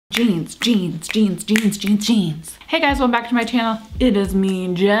Jeans, jeans, jeans, jeans, jeans, jeans. Hey guys, welcome back to my channel. It is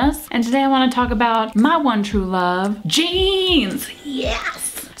me, Jess, and today I want to talk about my one true love, jeans.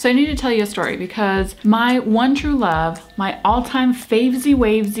 Yes! So I need to tell you a story because my one true love, my all-time favesy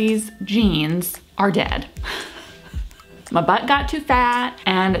wavesies jeans are dead. My butt got too fat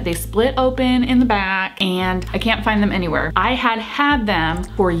and they split open in the back and I can't find them anywhere. I had them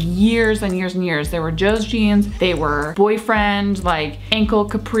for years and years and years. They were Joe's jeans. They were boyfriend, like ankle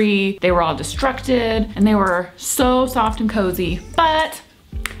capri. They were all destructed and they were so soft and cozy. But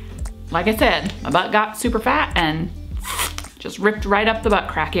like I said, my butt got super fat and just ripped right up the butt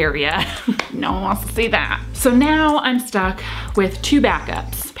crack area. No one wants to see that. So now I'm stuck with two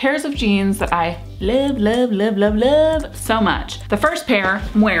backups. Pairs of jeans that I love, love, love, love, love so much. The first pair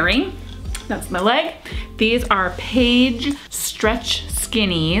I'm wearing, that's my leg. These are Page Stretch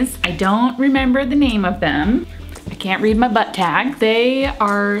Skinnies. I don't remember the name of them. I can't read my butt tag. They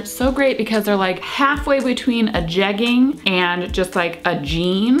are so great because they're like halfway between a jegging and just like a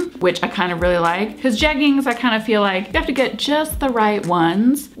jean, which I kind of really like. Because jeggings, I kind of feel like you have to get just the right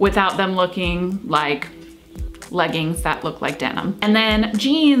ones without them looking like leggings that look like denim. And then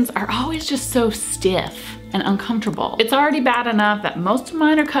jeans are always just so stiff and uncomfortable. It's already bad enough that most of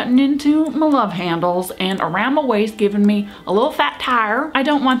mine are cutting into my love handles and around my waist, giving me a little fat tire. I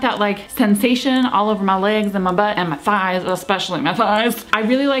don't want that like sensation all over my legs and my butt and my thighs, especially my thighs. I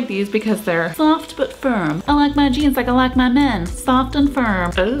really like these because they're soft but firm. I like my jeans like I like my men, soft and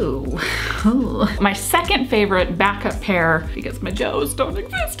firm. Ooh. My second favorite backup pair, because my Joes don't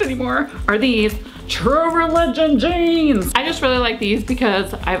exist anymore, are these True Religion jeans. I just really like these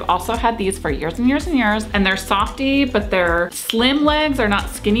because I've also had these for years and years and years, and they're softy, but they're slim legs, they're not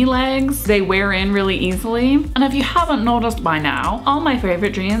skinny legs. They wear in really easily. And if you haven't noticed by now, all my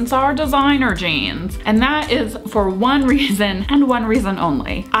favorite jeans are designer jeans. And that is for one reason and one reason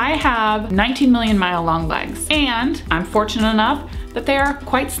only. I have 19 million mile long legs, and I'm fortunate enough that they are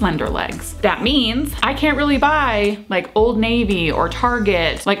quite slender legs. That means I can't really buy like Old Navy or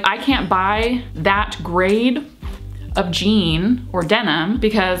Target. Like I can't buy that grade of jean or denim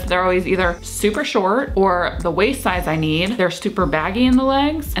because they're always either super short or the waist size I need, they're super baggy in the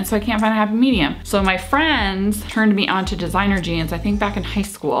legs, and so I can't find a happy medium. So my friends turned me onto designer jeans, I think back in high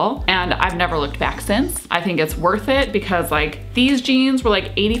school, and I've never looked back since. I think it's worth it because like these jeans were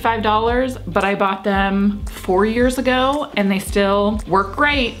like $85, but I bought them 4 years ago and they still work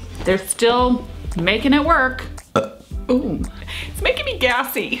great. They're still making it work. Ooh, it's making me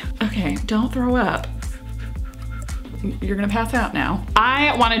gassy. Okay, don't throw up. You're gonna pass out now.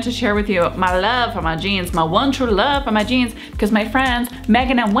 I wanted to share with you my love for my jeans, my one true love for my jeans, because my friends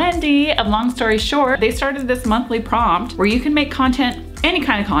Megan and Wendy of Long Story Short, they started this monthly prompt where you can make content, any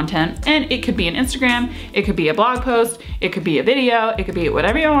kind of content, and it could be an Instagram, it could be a blog post, it could be a video, it could be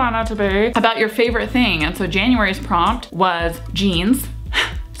whatever you want it to be, about your favorite thing. And so January's prompt was jeans.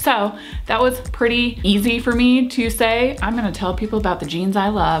 So that was pretty easy for me to say, I'm gonna tell people about the jeans I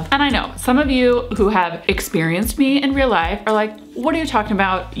love. And I know some of you who have experienced me in real life are like, what are you talking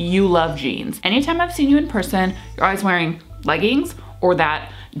about? You love jeans. Anytime I've seen you in person, you're always wearing leggings or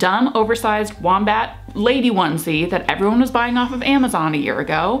that dumb oversized wombat lady onesie that everyone was buying off of Amazon a year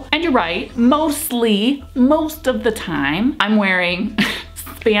ago. And you're right, most of the time, I'm wearing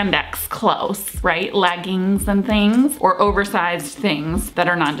spandex clothes, right? Leggings and things, or oversized things that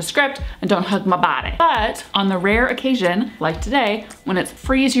are nondescript and don't hug my body. But on the rare occasion, like today, when it's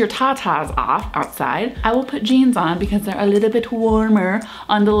freeze your tatas off outside, I will put jeans on because they're a little bit warmer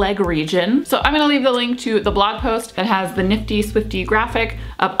on the leg region. So I'm gonna leave the link to the blog post that has the nifty swifty graphic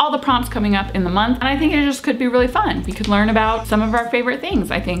of all the prompts coming up in the month. And I think it just could be really fun. We could learn about some of our favorite things.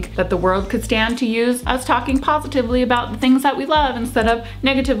 I think that the world could stand to use us talking positively about the things that we love instead of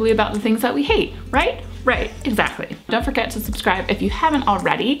negatively about the things that we hate, right? Right, exactly. Don't forget to subscribe if you haven't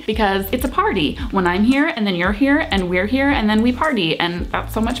already, because it's a party when I'm here and then you're here and we're here and then we party, and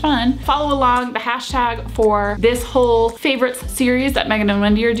that's so much fun. Follow along the hashtag for this whole favorites series that Megan and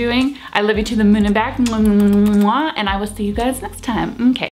Wendy are doing. I love you to the moon and back, and I will see you guys next time. Okay.